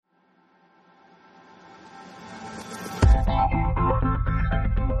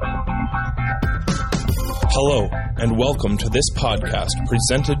Hello, and welcome to this podcast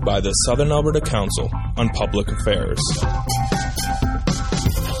presented by the Southern Alberta Council on Public Affairs.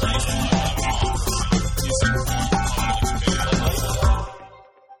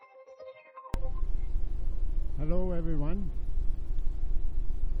 Hello, everyone.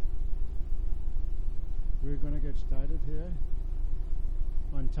 We're going to get started here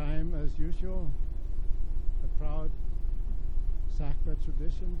on time as usual. A proud SACPA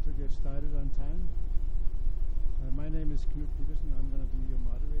tradition to get started on time. My name is Knut Petersen. I'm going to be your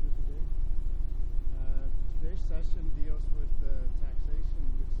moderator today. Today's session deals with taxation,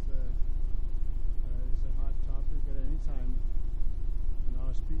 which is a hot topic at any time. And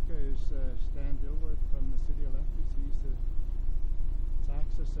our speaker is Stan Dilworth from the City of Lethbridge. He's the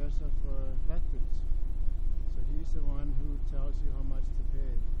tax assessor for Lethbridge. So he's the one who tells you how much to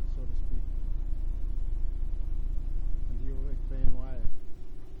pay, so to speak. And he will explain why.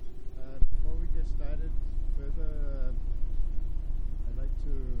 Before we get started further, I'd like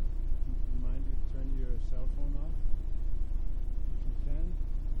to remind you to turn your cell phone off if you can.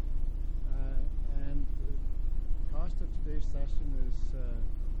 And the cost of today's session is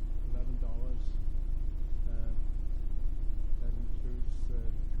 $11. That includes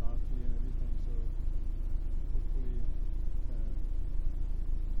coffee and everything, so hopefully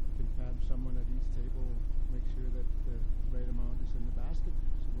you can have someone at each table make sure that the right amount is in the basket,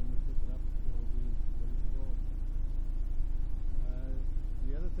 so when we pick it up, it'll be ready to roll.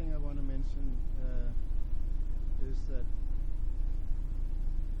 The other thing I want to mention is that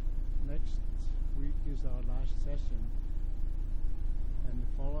next week is our last session, and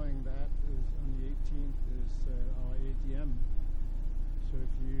following that is on the 18th is our AGM. So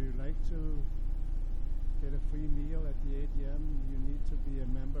if you like to get a free meal at the AGM, you need to be a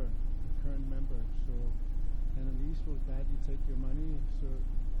member, a current member. So Annalise will gladly take your money. So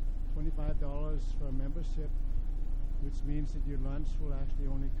 $25 for a membership, which means that your lunch will actually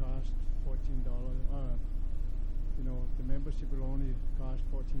only cost $14. The membership will only cost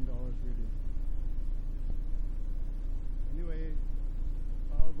 $14 really. Anyway,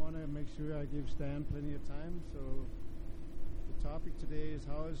 I want to make sure I give Stan plenty of time. So the topic today is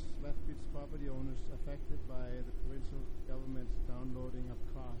how is Lethbridge property owners affected by the provincial government's downloading of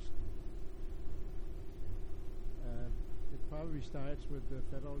cost. It probably starts with the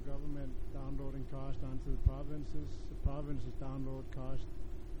federal government downloading cost onto the provinces. The provinces download cost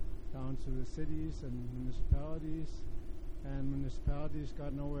down to the cities and municipalities, and municipalities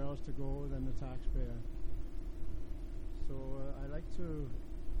got nowhere else to go than the taxpayer. So I'd like to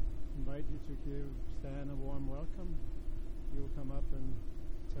invite you to give Stan a warm welcome. He'll come up and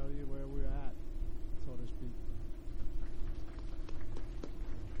tell you where we're at, so to speak.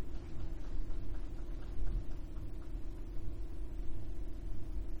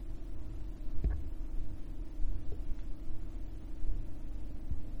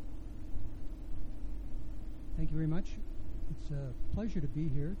 Thank you very much. It's a pleasure to be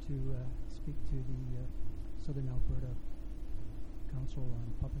here to speak to the Southern Alberta Council on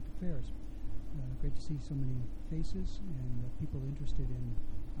Public Affairs. Great to see so many faces and people interested in,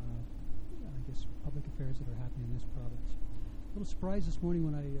 public affairs that are happening in this province. A little surprised this morning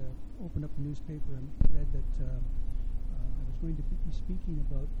when I opened up the newspaper and read that I was going to be speaking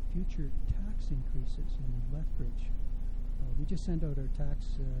about future tax increases in Lethbridge. We just sent out our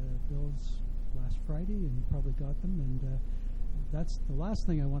tax bills last Friday, and you probably got them, and that's the last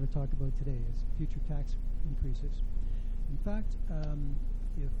thing I want to talk about today is future tax increases. In fact,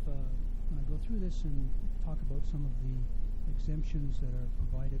 when I go through this and talk about some of the exemptions that are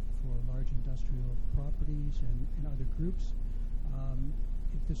provided for large industrial properties and other groups,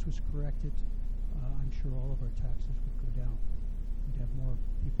 if this was corrected, I'm sure all of our taxes would go down. We'd have more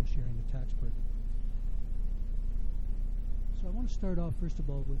people sharing the tax burden. So I want to start off, first of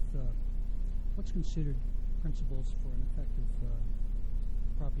all, with what's considered principles for an effective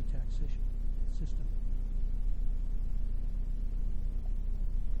property taxation system.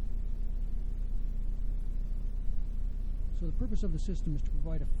 So the purpose of the system is to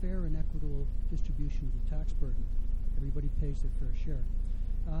provide a fair and equitable distribution of the tax burden. Everybody pays their fair share.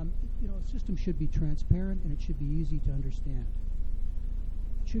 A system should be transparent and it should be easy to understand.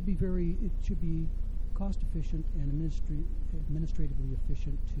 It should be cost efficient and administratively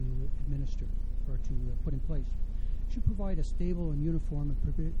efficient to administer or to put in place. It should provide a stable and uniform and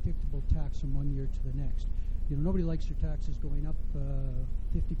predictable tax from one year to the next. Nobody likes their taxes going up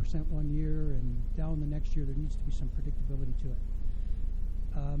 50% one year and down the next year. There needs to be some predictability to it.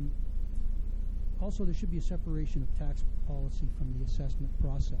 Also, there should be a separation of tax policy from the assessment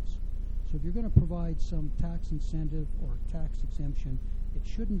process. So if you're going to provide some tax incentive or tax exemption, it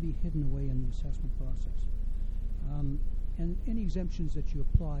shouldn't be hidden away in the assessment process. And any exemptions that you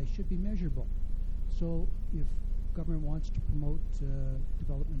apply should be measurable. So if government wants to promote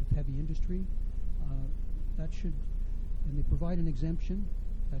development of heavy industry, and they provide an exemption,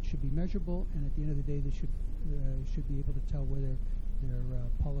 that should be measurable, and at the end of the day, they should be able to tell whether their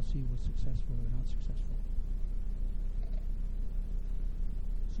policy was successful or not successful.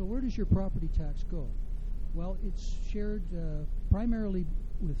 So where does your property tax go? Well, it's shared primarily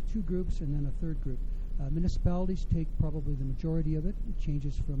with two groups and then a third group. Municipalities take probably the majority of it. It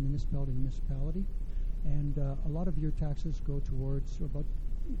changes from municipality to municipality. And a lot of your taxes go towards, or about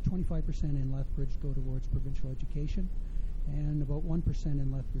 25% in Lethbridge go towards provincial education, and about 1%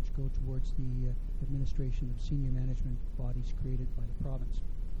 in Lethbridge go towards the administration of senior management bodies created by the province.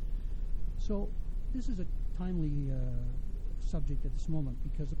 So this is a timely subject at this moment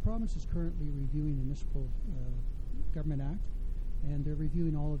because the province is currently reviewing the Municipal Government Act, and they're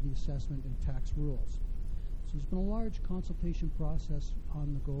reviewing all of the assessment and tax rules. So there's been a large consultation process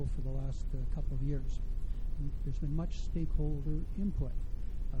on the go for the last couple of years. And there's been much stakeholder input.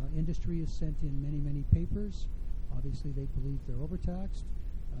 Industry has sent in many papers. Obviously, they believe they're overtaxed.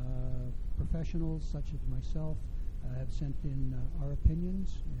 Professionals such as myself have sent in our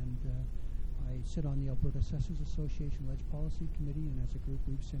opinions, and I sit on the Alberta Assessors Association Ledge Policy Committee, and as a group,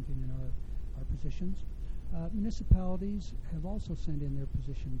 we've sent in our positions. Municipalities have also sent in their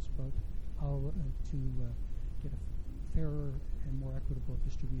positions about how to get a fairer and more equitable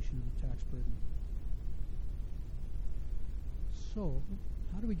distribution of the tax burden. So,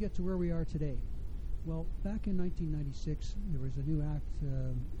 how do we get to where we are today? Well, back in 1996, there was a new act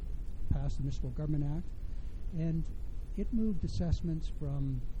passed, the Municipal Government Act, and it moved assessments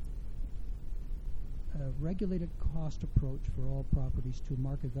from a regulated cost approach for all properties to a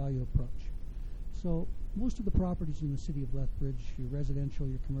market value approach. So most of the properties in the city of Lethbridge, your residential,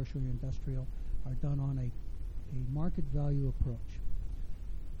 your commercial, your industrial, are done on a market value approach.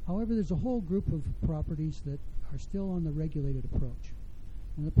 However, there's a whole group of properties that are still on the regulated approach.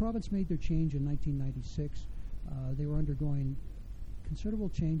 When the province made their change in 1996, they were undergoing considerable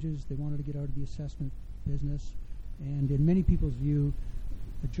changes. They wanted to get out of the assessment business, and in many people's view,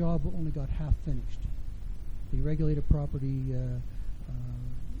 the job only got half finished. The regulated properties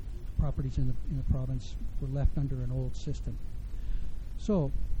in the province were left under an old system.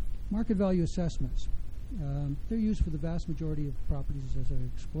 So, market value assessments. They're used for the vast majority of properties, as I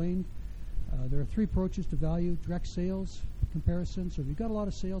explained. There are three approaches to value: direct sales comparison. So if you've got a lot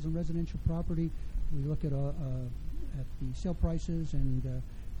of sales in residential property, we look at the sale prices, and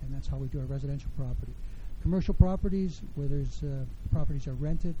that's how we do our residential property. Commercial properties, where there's properties are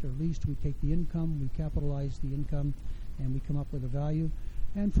rented or leased, we take the income, we capitalize the income, and we come up with a value.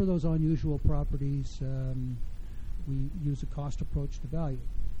 And for those unusual properties, we use a cost approach to value.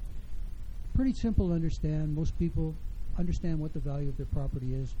 Pretty simple to understand. Most people understand what the value of their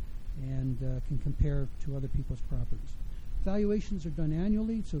property is and can compare to other people's properties. Valuations are done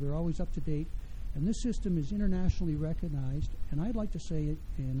annually, so they're always up to date. And this system is internationally recognized, and I'd like to say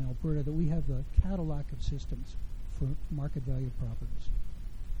in Alberta that we have the Cadillac of systems for market value properties.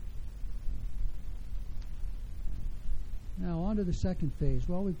 Now on to the second phase.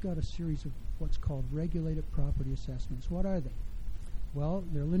 Well, we've got a series of what's called regulated property assessments. What are they? Well,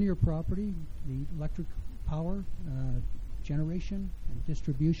 they're linear property, the electric power, generation, and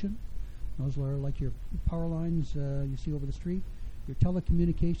distribution. Those are like your power lines you see over the street. Your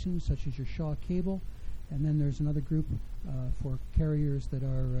telecommunications, such as your Shaw Cable, and then there's another group for carriers that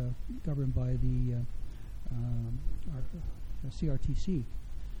are governed by the CRTC.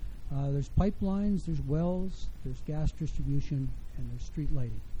 There's pipelines, there's wells, there's gas distribution, and there's street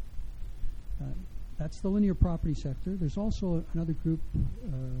lighting. That's the linear property sector. There's also another group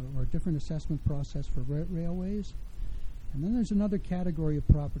or a different assessment process for railways. And then there's another category of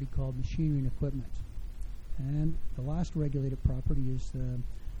property called machinery and equipment. And the last regulated property is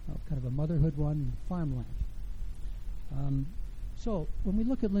kind of a motherhood one, farmland. So when we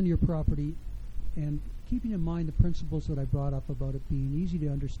look at linear property, and keeping in mind the principles that I brought up about it being easy to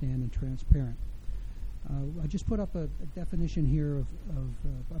understand and transparent, I just put up a definition here of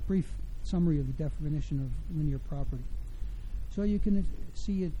a brief summary of the definition of linear property. So you can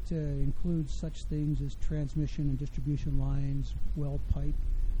see it includes such things as transmission and distribution lines, well pipe,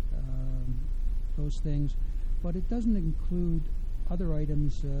 those things, but it doesn't include other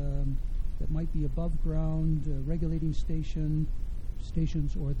items that might be above ground, regulating stations,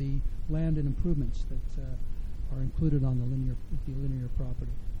 or the land and improvements that are included on the linear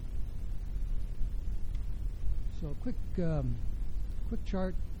property. So a quick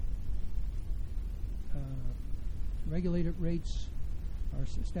chart. Regulated rates are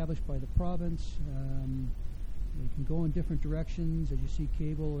established by the province. They can go in different directions, as you see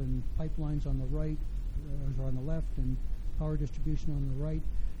cable and pipelines on the right, or on the left, and power distribution on the right.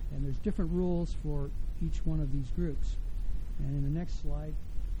 And there's different rules for each one of these groups. And in the next slide,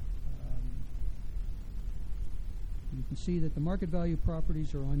 you can see that the market value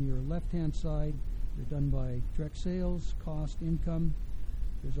properties are on your left-hand side. They're done by direct sales, cost, income.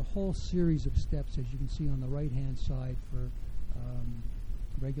 There's a whole series of steps, as you can see on the right-hand side, for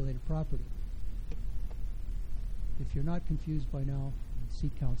regulated property. If you're not confused by now,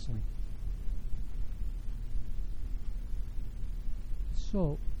 seek counseling.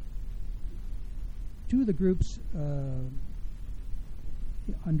 So, two of the groups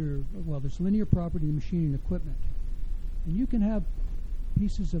there's linear property and machinery and equipment. And you can have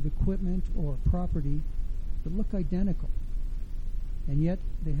pieces of equipment or property that look identical, and yet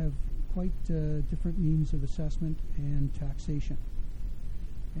they have quite different means of assessment and taxation.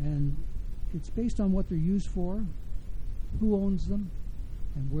 And it's based on what they're used for, who owns them,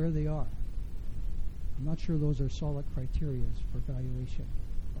 and where they are. I'm not sure those are solid criteria for valuation.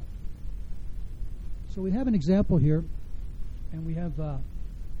 So we have an example here, and we have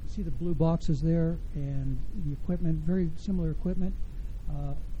see the blue boxes there, and the equipment, very similar equipment.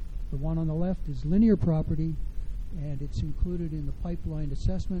 The one on the left is linear property, and it's included in the pipeline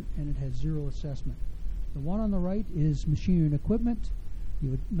assessment, and it has zero assessment. The one on the right is machinery and equipment.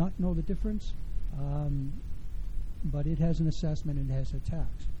 You would not know the difference, but it has an assessment and it has a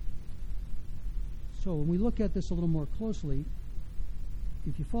tax. So when we look at this a little more closely,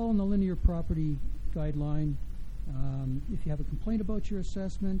 if you follow the linear property guideline, if you have a complaint about your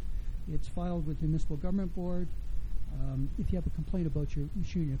assessment, it's filed with the Municipal Government Board. If you have a complaint about your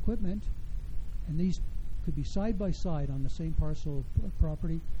machinery and equipment, and these could be side by side on the same parcel of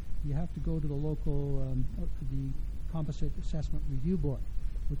property, you have to go to the local, the Composite Assessment Review Board,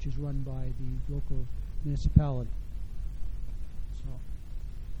 which is run by the local municipality. So,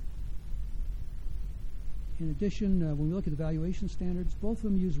 in addition, when we look at the valuation standards, both of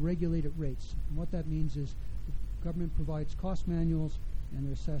them use regulated rates. And what that means is the government provides cost manuals, and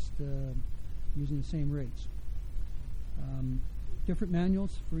they're assessed using the same rates. Different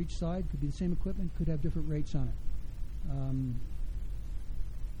manuals for each side, could be the same equipment, could have different rates on it.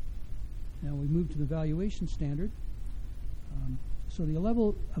 Now we move to the valuation standard. So the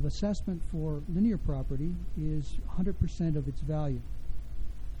level of assessment for linear property is 100% of its value.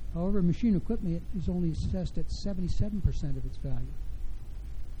 However, machine equipment is only assessed at 77% of its value.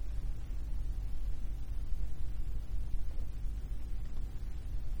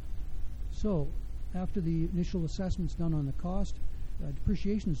 So, after the initial assessment's done on the cost,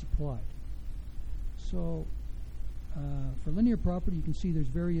 depreciation is applied. So, for linear property, you can see there's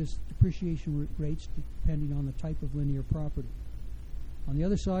various depreciation rates depending on the type of linear property. On the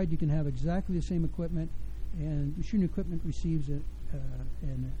other side, you can have exactly the same equipment, and machine equipment receives a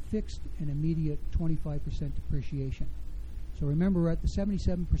fixed and immediate 25% depreciation. So remember, we're at the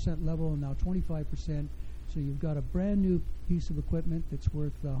 77% level and now 25%. So you've got a brand new piece of equipment that's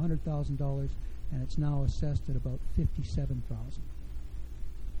worth $100,000, and it's now assessed at about $57,000.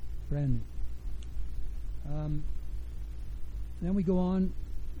 Brand new. Then we go on.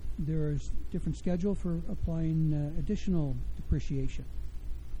 There's different schedule for applying additional depreciation.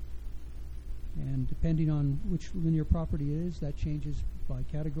 And depending on which linear property it is, that changes by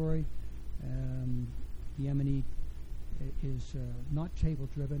category. The M&E is not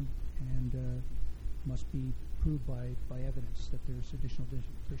table-driven and must be proved by evidence that there's additional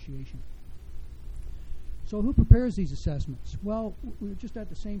depreciation. So who prepares these assessments? Well, we're just at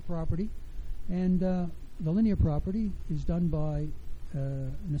the same property, and the linear property is done by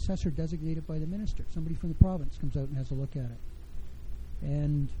an assessor designated by the minister. Somebody from the province comes out and has a look at it.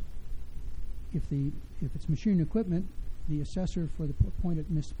 And if it's machine and equipment, the assessor for the appointed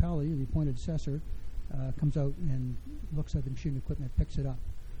municipality, the appointed assessor, comes out and looks at the machine and equipment, picks it up.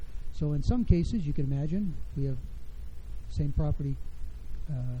 So in some cases, you can imagine, we have same property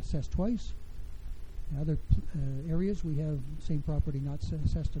assessed twice. In other areas, we have same property not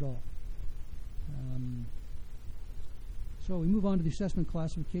assessed at all. So we move on to the assessment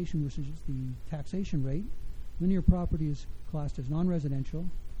classification, which is the taxation rate. Linear property is classed as non-residential.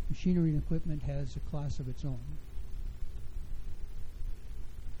 Machinery and equipment has a class of its own.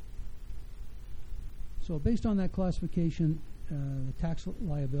 So based on that classification, the tax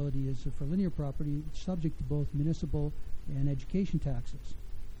liability is for linear property subject to both municipal and education taxes.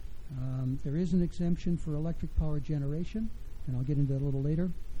 There is an exemption for electric power generation, and I'll get into that a little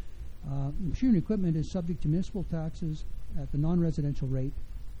later. Machinery and equipment is subject to municipal taxes at the non-residential rate.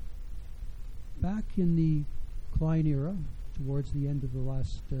 Back in the Klein era, towards the end of the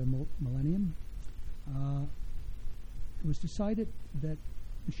last millennium, it was decided that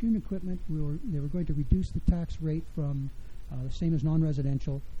machine equipment, they were going to reduce the tax rate from the same as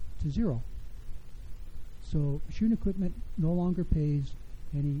non-residential to 0. So machine equipment no longer pays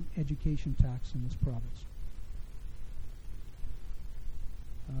any education tax in this province.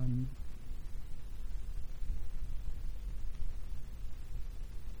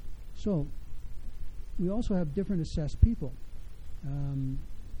 So we also have different assessed people. On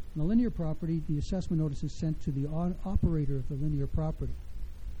a linear property, the assessment notice is sent to the operator of the linear property.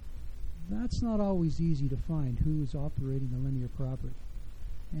 That's not always easy to find who is operating the linear property.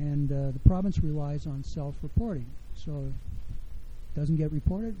 And the province relies on self-reporting. So if it doesn't get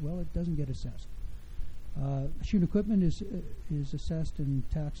reported, well, it doesn't get assessed. Machine equipment is assessed and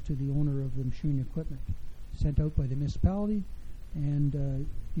taxed to the owner of the machine equipment, sent out by the municipality, and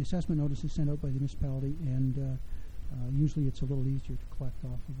the assessment notice is sent out by the municipality, and usually it's a little easier to collect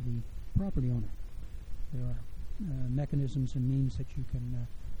off of the property owner. There are mechanisms and means that you can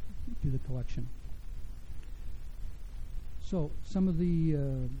do the collection. So some of the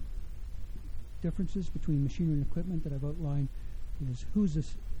differences between machinery and equipment that I've outlined is who's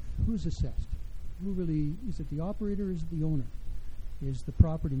assessed. Who really is it? The operator, or is it the owner? Is the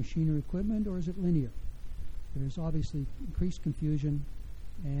property machinery equipment, or is it linear? There's obviously increased confusion,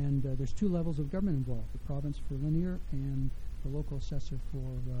 and there's 2 levels of government involved: the province for linear and the local assessor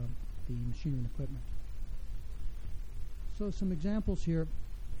for the machinery and equipment. So some examples here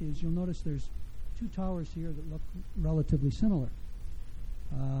is you'll notice there's 2 towers here that look relatively similar.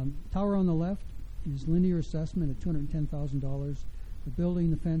 Tower on the left is linear assessment at $210,000. The building,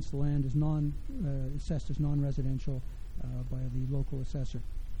 the fence, the land is assessed as non-residential by the local assessor.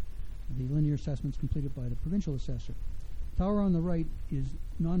 The linear assessment is completed by the provincial assessor. Tower on the right is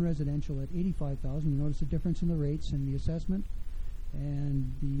non-residential at $85,000. You notice the difference in the rates in the assessment.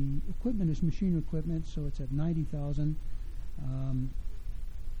 And the equipment is machine equipment, so it's at $90,000.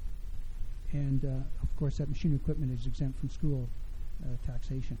 Of course, that machine equipment is exempt from school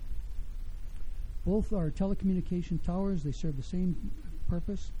taxation. Both are telecommunication towers. They serve the same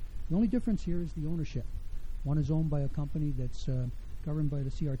purpose. The only difference here is the ownership. One is owned by a company that's governed by the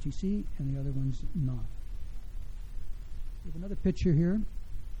CRTC, and the other one's not. We have another picture here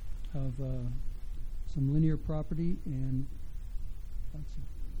of some linear property, and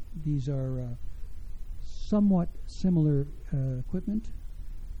these are somewhat similar equipment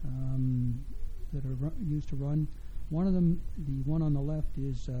that are used to run. One of them, the one on the left,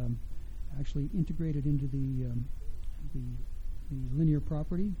 is actually integrated into the linear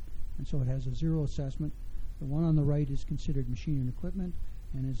property, and so it has a 0 assessment. The one on the right is considered machine and equipment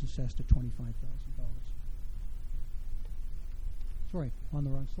and is assessed at $25,000. Sorry, on the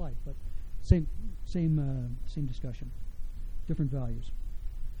wrong slide, but same discussion, different values.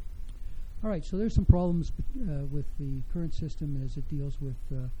 All right, so there's some problems with the current system as it deals with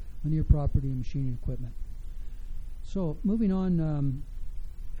linear property and machine and equipment. So moving on,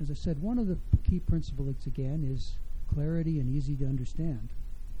 as I said, one of the key principles again is clarity and easy to understand.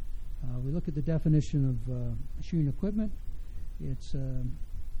 We look at the definition of machine equipment. It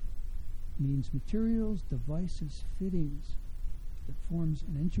means materials, devices, fittings that forms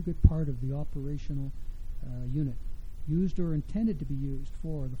an intricate part of the operational unit, used or intended to be used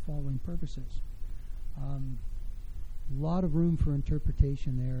for the following purposes. A lot of room for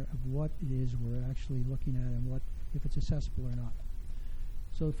interpretation there of what it is we're actually looking at and what if it's accessible or not.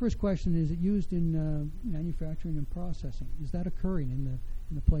 So the first question is it used in manufacturing and processing? Is that occurring in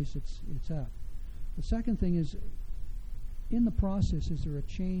the place it's at? The second thing is, in the process, is there a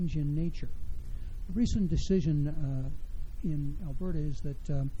change in nature? A recent decision in Alberta is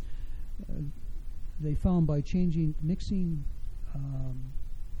that they found by mixing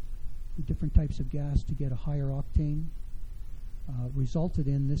the different types of gas to get a higher octane, resulted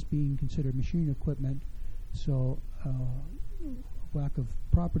in this being considered machine equipment. So whack of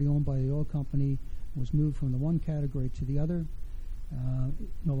property owned by the oil company was moved from the one category to the other,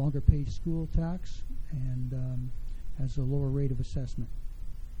 no longer pays school tax, and has a lower rate of assessment.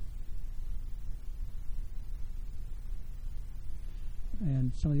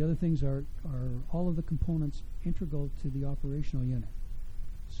 And some of the other things are all of the components integral to the operational unit.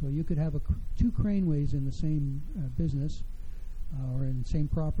 So you could have 2 craneways in the same business or in the same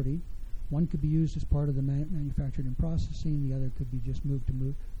property. One could be used as part of the manufacturing and processing. The other could be just moved to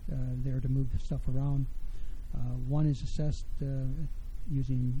move the stuff around. One is assessed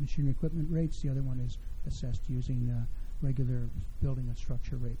using machinery equipment rates. The other one is assessed using regular building and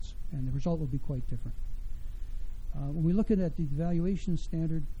structure rates. And the result will be quite different. When we look at the valuation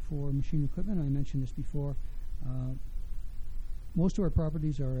standard for machine equipment, I mentioned this before, most of our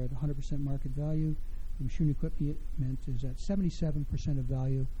properties are at 100% market value. for machinery equipment is at 77% of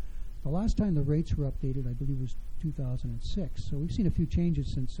value. The last time the rates were updated, I believe, was 2006. So we've seen a few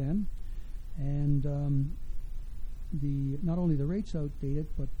changes since then. And not only the rates outdated,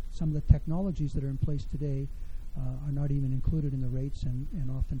 but some of the technologies that are in place today are not even included in the rates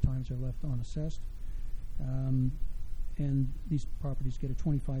and oftentimes are left unassessed. And these properties get a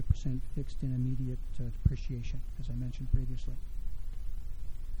 25% fixed and immediate depreciation, as I mentioned previously.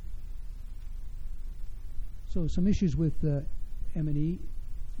 So some issues with M&E.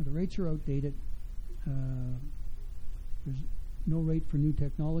 The rates are outdated. There's no rate for new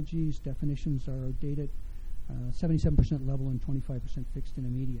technologies. Definitions are outdated. 77% level and 25% fixed and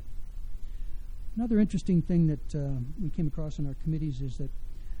immediate. Another interesting thing that we came across in our committees is that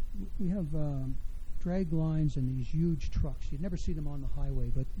we have drag lines and these huge trucks. You'd never see them on the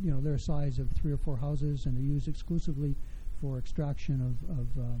highway, but they're a size of 3 or 4 houses, and they're used exclusively for extraction of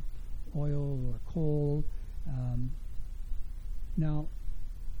oil or coal. Now,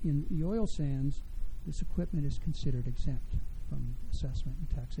 in the oil sands, this equipment is considered exempt from assessment and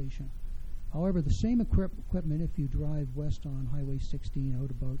taxation. However, the same equipment, if you drive west on Highway 16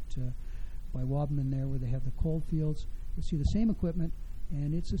 out about by Wabamun there where they have the coal fields, you'll see the same equipment,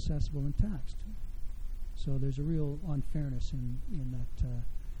 and it's assessable and taxed. So there's a real unfairness in that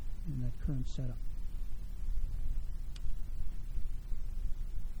current setup.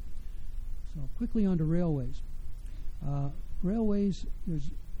 So quickly on to railways. Railways,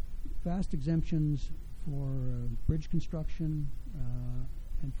 there's vast exemptions for bridge construction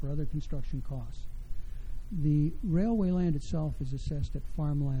and for other construction costs. The railway land itself is assessed at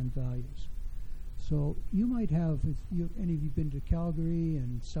farmland values. So you might have, any of you been to Calgary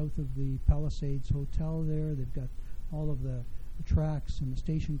and south of the Palisades Hotel there, they've got all of the tracks and the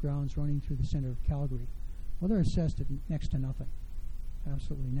station grounds running through the center of Calgary. Well, they're assessed at next to nothing,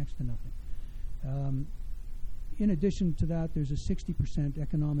 absolutely next to nothing. In addition to that, there's a 60%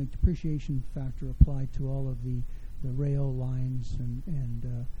 economic depreciation factor applied to all of the rail lines and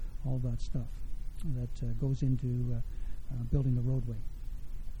all that stuff that goes into building the roadway.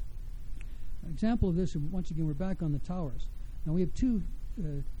 An example of this, once again, we're back on the towers. Now we have 2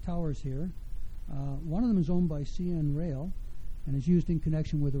 towers here. One of them is owned by CN Rail and is used in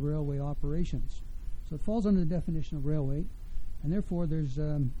connection with the railway operations. So it falls under the definition of railway, and therefore there's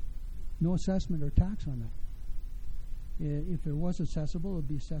no assessment or tax on that. If it was assessable, it would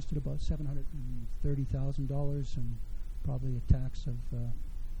be assessed at about $730,000 and probably a tax of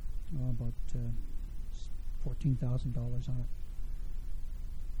about $14,000 on it.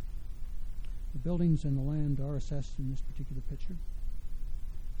 The buildings and the land are assessed in this particular picture.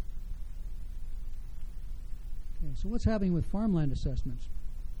 Okay, so what's happening with farmland assessments?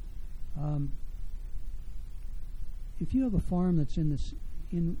 If you have a farm that's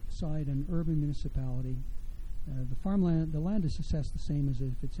inside an urban municipality, the land is assessed the same as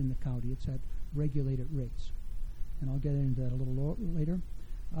if it's in the county. It's at regulated rates, and I'll get into that a little later.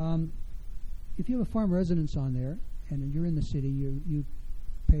 If you have a farm residence on there and you're in the city, you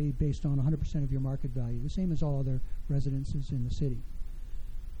pay based on 100% of your market value, the same as all other residences in the city.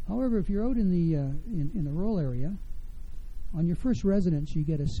 However, if you're out in the rural area, on your first residence you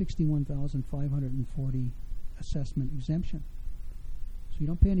get a $61,540 assessment exemption. So you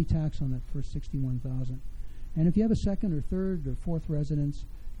don't pay any tax on that first $61,000. And if you have a second or third or fourth residence,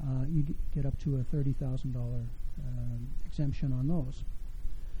 you get up to a $30,000 exemption on those.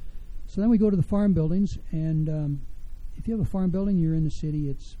 So then we go to the farm buildings, and if you have a farm building, you're in the city,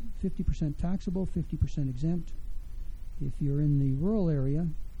 it's 50% taxable, 50% exempt. If you're in the rural area,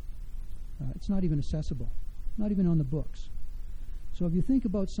 it's not even assessable, not even on the books. So if you think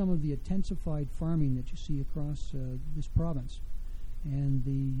about some of the intensified farming that you see across this province, and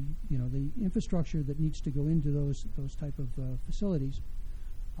the infrastructure that needs to go into those type of facilities,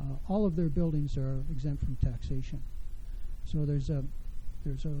 all of their buildings are exempt from taxation. So there's a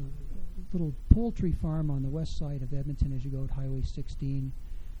little poultry farm on the west side of Edmonton as you go to Highway 16.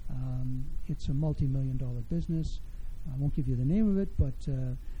 It's a multi-million-dollar business. I won't give you the name of it, but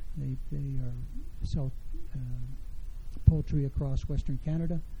they sell poultry across Western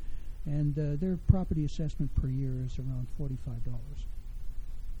Canada, and their property assessment per year is around $45.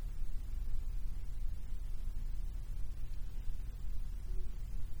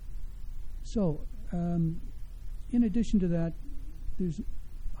 So, in addition to that, there's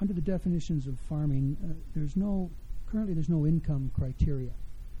under the definitions of farming, there's no income criteria.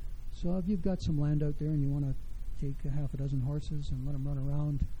 So if you've got some land out there and you want to take a half a dozen horses and let them run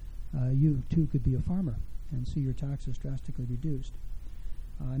around, you too could be a farmer and see your taxes drastically reduced.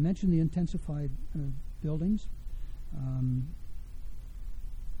 I mentioned the intensified buildings.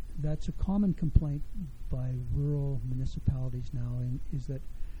 that's a common complaint by rural municipalities now, is that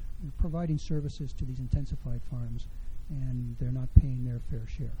they're providing services to these intensified farms, and they're not paying their fair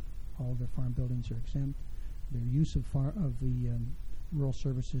share. All their farm buildings are exempt. Their use of the rural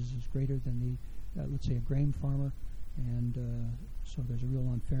services is greater than the, let's say, a grain farmer, and so there's a real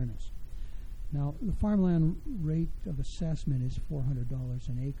unfairness. Now, the farmland rate of assessment is $400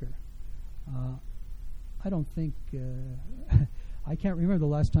 an acre. I don't think, I can't remember the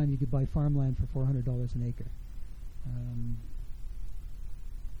last time you could buy farmland for $400 an acre.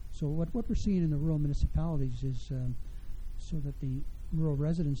 So what we're seeing in the rural municipalities is so that the rural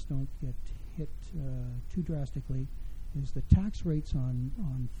residents don't get hit too drastically, is the tax rates on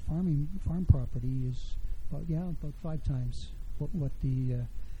farm property is about 5 times what the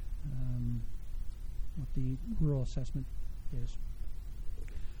rural assessment is.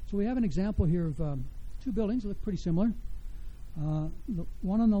 So we have an example here of 2 buildings that look pretty similar. The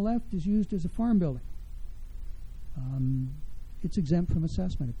one on the left is used as a farm building. It's exempt from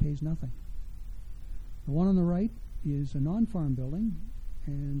assessment. It pays nothing. The one on the right is a non-farm building,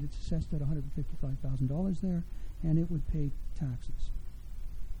 and it's assessed at $155,000 there, and it would pay taxes.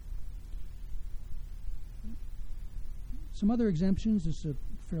 Some other exemptions. This is a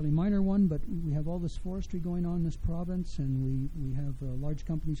fairly minor one, but we have all this forestry going on in this province, and we have large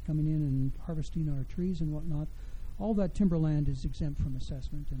companies coming in and harvesting our trees and whatnot. All that timberland is exempt from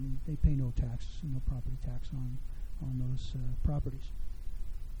assessment, and they pay no tax, no property tax on those properties.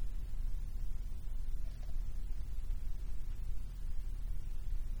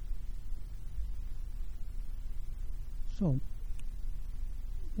 So,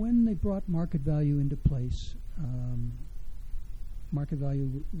 when they brought market value into place, market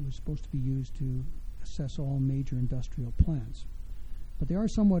value was supposed to be used to assess all major industrial plants. But they are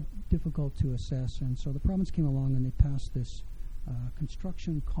somewhat difficult to assess, and so the province came along and they passed this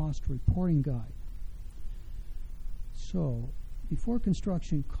construction cost reporting guide. So, before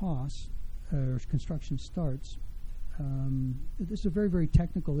construction costs, or construction starts, this is a very, very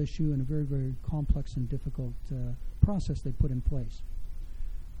technical issue and a very, very complex and difficult process they put in place.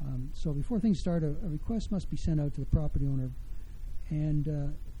 So before things start, a request must be sent out to the property owner, and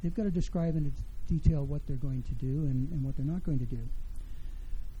they've got to describe in detail what they're going to do and what they're not going to do.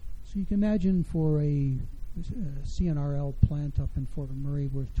 So you can imagine for a CNRL plant up in Fort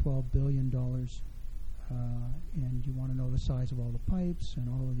McMurray worth $12 billion, and you want to know the size of all the pipes and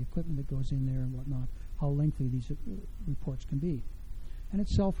all of the equipment that goes in there and whatnot, how lengthy these reports can be. And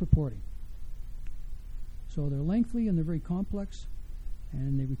it's self-reporting. So they're lengthy and they're very complex,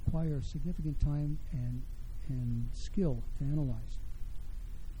 and they require significant time and skill to analyze.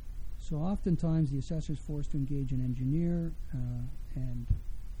 So oftentimes the assessor is forced to engage an engineer, and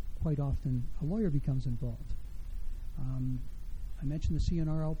quite often a lawyer becomes involved. I mentioned the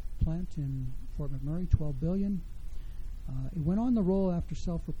CNRL plant in Fort McMurray, $12 billion. It went on the roll after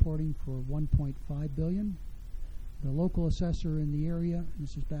self-reporting for $1.5 billion. The local assessor in the area, and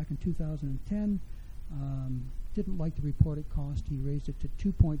this is back in 2010, didn't like the reported cost. He raised it to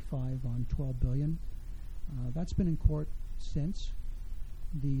 2.5 on $12 billion. That's been in court since.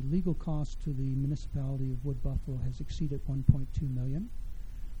 The legal cost to the municipality of Wood Buffalo has exceeded $1.2 million.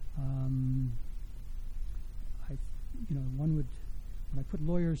 When I put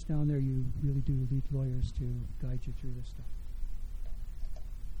lawyers down there, you really do need lawyers to guide you through this stuff.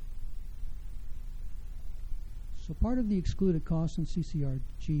 So part of the excluded cost in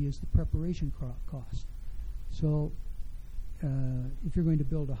CCRG is the preparation cost. So if you're going to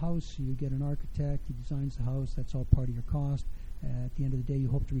build a house, you get an architect, he designs the house, that's all part of your cost. At the end of the day, you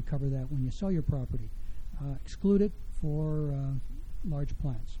hope to recover that when you sell your property. Exclude it for large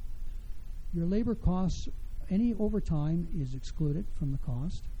plants. Your labor costs, any overtime is excluded from the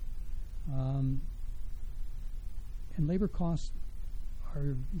cost. And labor costs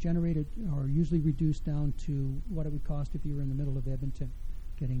are generated or usually reduced down to what it would cost if you were in the middle of Edmonton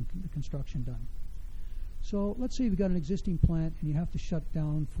getting the construction done. So let's say you've got an existing plant and you have to shut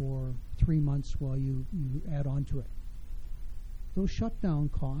down for 3 months while you add on to it. Those shutdown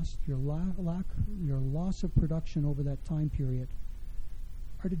costs, your loss of production over that time period,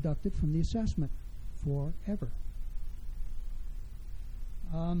 are deducted from the assessment forever.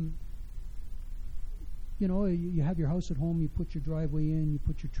 You have your house at home, you put your driveway in, you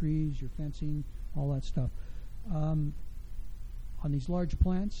put your trees, your fencing, all that stuff. On these large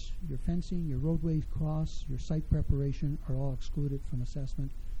plants, your fencing, your roadway costs, your site preparation are all excluded from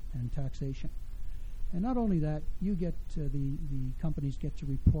assessment and taxation. And not only that, you get the companies get to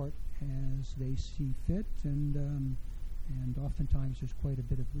report as they see fit, and oftentimes there's quite a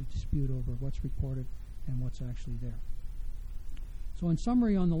bit of dispute over what's reported and what's actually there. So in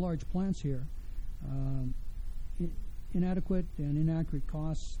summary on the large plants here, inadequate and inaccurate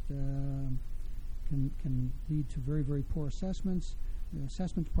costs can lead to very, very poor assessments. The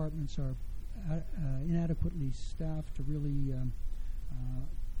assessment departments are inadequately staffed to really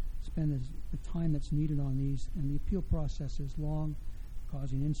spend the time that's needed on these, and the appeal process is long,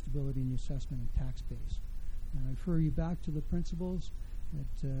 causing instability in the assessment and tax base. And I refer you back to the principles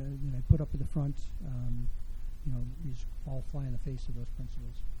that I put up at the front. These all fly in the face of those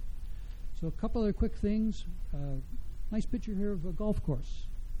principles. So a couple other quick things. Nice picture here of a golf course.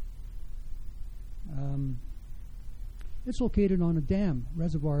 It's located on a dam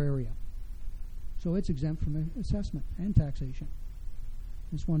reservoir area, so it's exempt from assessment and taxation.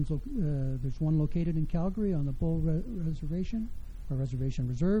 There's one located in Calgary on the Bull Reservation, or Reservation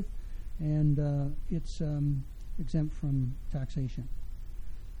Reserve, and it's exempt from taxation.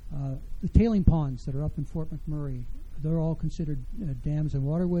 The tailing ponds that are up in Fort McMurray, they're all considered dams and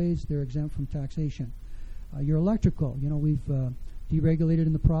waterways. They're exempt from taxation. Your electrical, we've deregulated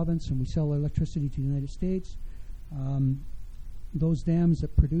in the province and we sell electricity to the United States. Those dams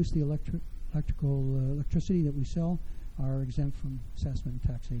that produce the electricity that we sell are exempt from assessment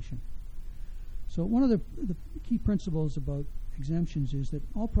and taxation. So one of the key principles about exemptions is that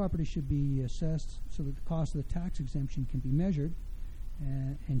all property should be assessed so that the cost of the tax exemption can be measured,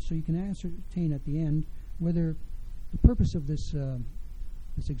 and so you can ascertain at the end whether the purpose of this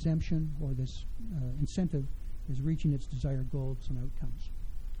exemption or this incentive is reaching its desired goals and outcomes.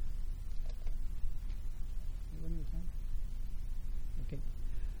 Okay.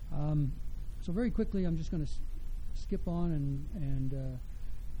 So very quickly, I'm just going to skip on and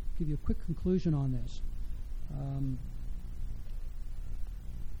give you a quick conclusion on this.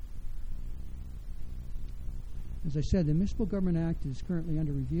 As I said, the Municipal Government Act is currently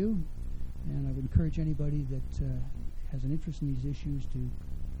under review, and I would encourage anybody that has an interest in these issues to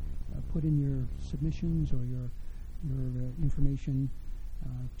put in your submissions or your information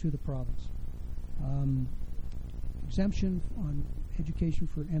to the province. Exemption on education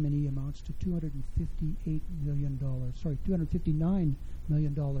for M&E amounts to $259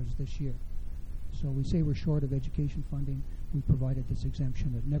 million this year. So we say we're short of education funding. We provided this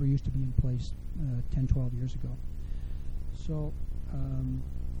exemption that never used to be in place 10, 12 years ago. So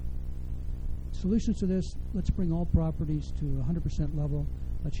solutions to this, let's bring all properties to 100% level.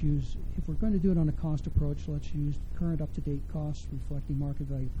 Let's use, if we're going to do it on a cost approach, let's use current up-to-date costs reflecting market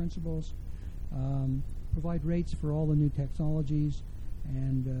value principles. Provide rates for all the new technologies,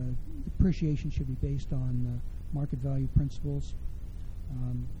 and depreciation should be based on market value principles.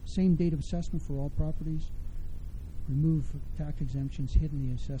 Same date of assessment for all properties. Remove tax exemptions hidden in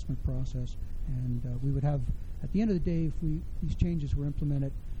the assessment process, and we would have, at the end of the day, if these changes were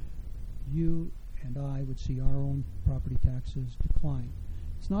implemented, you and I would see our own property taxes decline.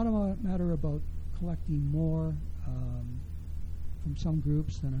 It's not a matter about collecting more from some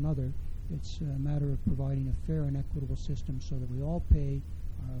groups than another. It's a matter of providing a fair and equitable system so that we all pay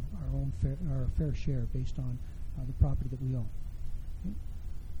our fair share based on the property that we own. Okay.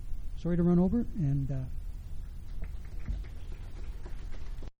 Sorry to run over, and